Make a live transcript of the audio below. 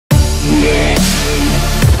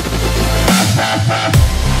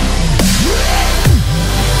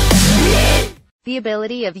The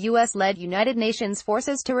ability of U.S.-led United Nations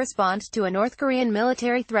forces to respond to a North Korean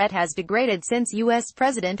military threat has degraded since U.S.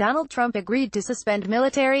 President Donald Trump agreed to suspend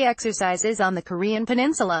military exercises on the Korean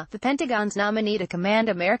Peninsula, the Pentagon's nominee to command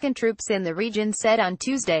American troops in the region said on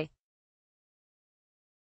Tuesday.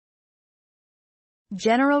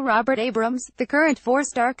 General Robert Abrams, the current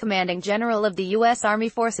four-star commanding general of the U.S. Army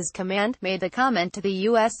Forces Command, made the comment to the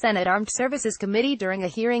U.S. Senate Armed Services Committee during a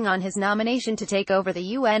hearing on his nomination to take over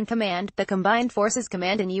the UN Command, the Combined Forces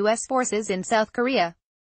Command and U.S. forces in South Korea.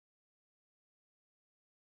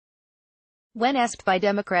 When asked by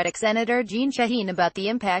Democratic Senator Jean Shaheen about the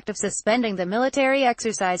impact of suspending the military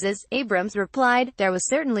exercises, Abrams replied, "There was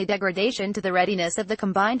certainly degradation to the readiness of the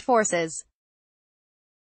combined forces."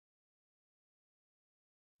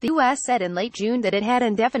 The U.S. said in late June that it had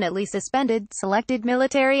indefinitely suspended selected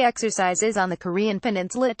military exercises on the Korean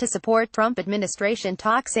Peninsula to support Trump administration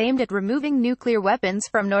talks aimed at removing nuclear weapons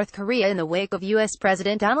from North Korea in the wake of U.S.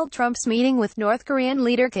 President Donald Trump's meeting with North Korean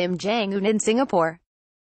leader Kim Jong-un in Singapore.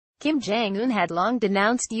 Kim Jong-un had long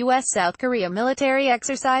denounced U.S.-South Korea military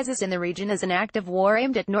exercises in the region as an act of war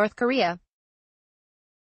aimed at North Korea.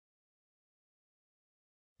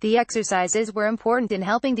 The exercises were important in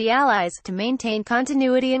helping the allies to maintain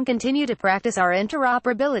continuity and continue to practice our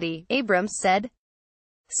interoperability, Abrams said.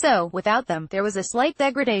 So, without them, there was a slight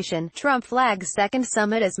degradation. Trump flags second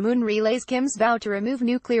summit as Moon relays Kim's vow to remove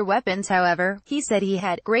nuclear weapons. However, he said he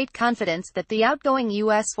had great confidence that the outgoing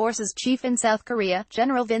U.S. Forces chief in South Korea,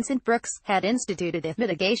 General Vincent Brooks, had instituted a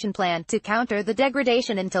mitigation plan to counter the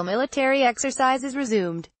degradation until military exercises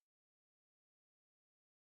resumed.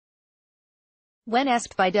 When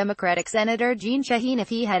asked by Democratic Senator Jean Shaheen if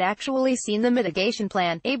he had actually seen the mitigation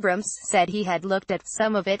plan, Abrams said he had looked at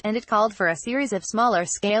some of it and it called for a series of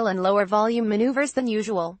smaller-scale and lower-volume maneuvers than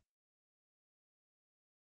usual.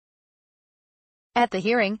 At the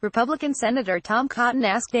hearing, Republican Senator Tom Cotton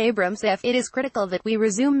asked Abrams if it is critical that we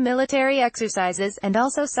resume military exercises, and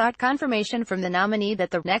also sought confirmation from the nominee that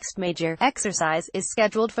the next major exercise is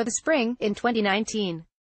scheduled for the spring, in 2019.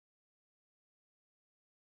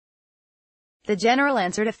 The general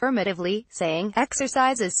answered affirmatively, saying,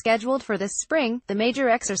 "Exercise is scheduled for this spring. The major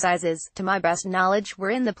exercises, to my best knowledge,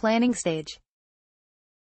 were in the planning stage.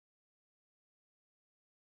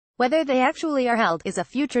 Whether they actually are held is a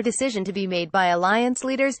future decision to be made by alliance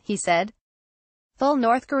leaders," he said. Full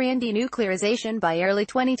North Korean denuclearization by early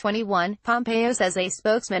 2021, Pompeo says a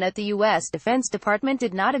spokesman at the U.S. Defense Department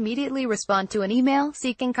did not immediately respond to an email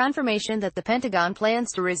seeking confirmation that the Pentagon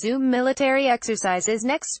plans to resume military exercises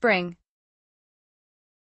next spring.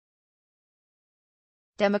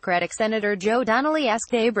 Democratic Senator Joe Donnelly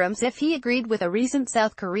asked Abrams if he agreed with a recent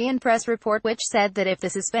South Korean press report which said that if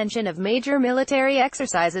the suspension of major military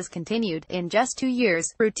exercises continued, in just 2 years,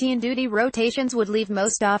 routine duty rotations would leave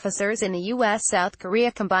most officers in the U.S.-South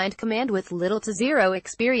Korea Combined Command with little to zero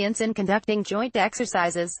experience in conducting joint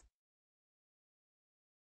exercises.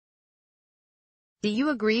 Do you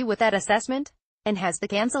agree with that assessment? And has the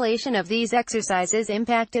cancellation of these exercises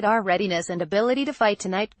impacted our readiness and ability to fight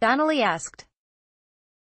tonight? Donnelly asked.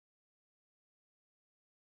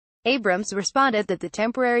 Abrams responded that the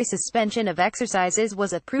temporary suspension of exercises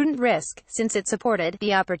was a prudent risk, since it supported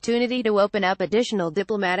the opportunity to open up additional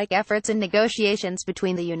diplomatic efforts and negotiations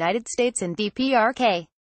between the United States and DPRK.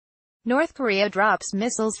 North Korea drops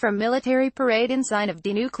missiles from military parade in sign of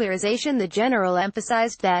denuclearization. The general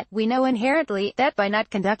emphasized that, "We know inherently, that by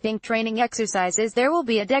not conducting training exercises there will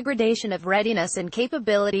be a degradation of readiness and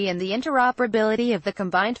capability and the interoperability of the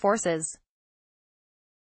combined forces."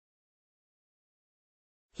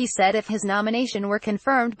 He said if his nomination were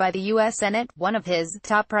confirmed by the U.S. Senate, one of his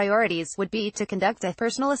top priorities would be to conduct a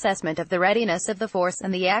personal assessment of the readiness of the force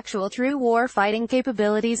and the actual true war-fighting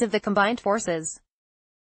capabilities of the combined forces.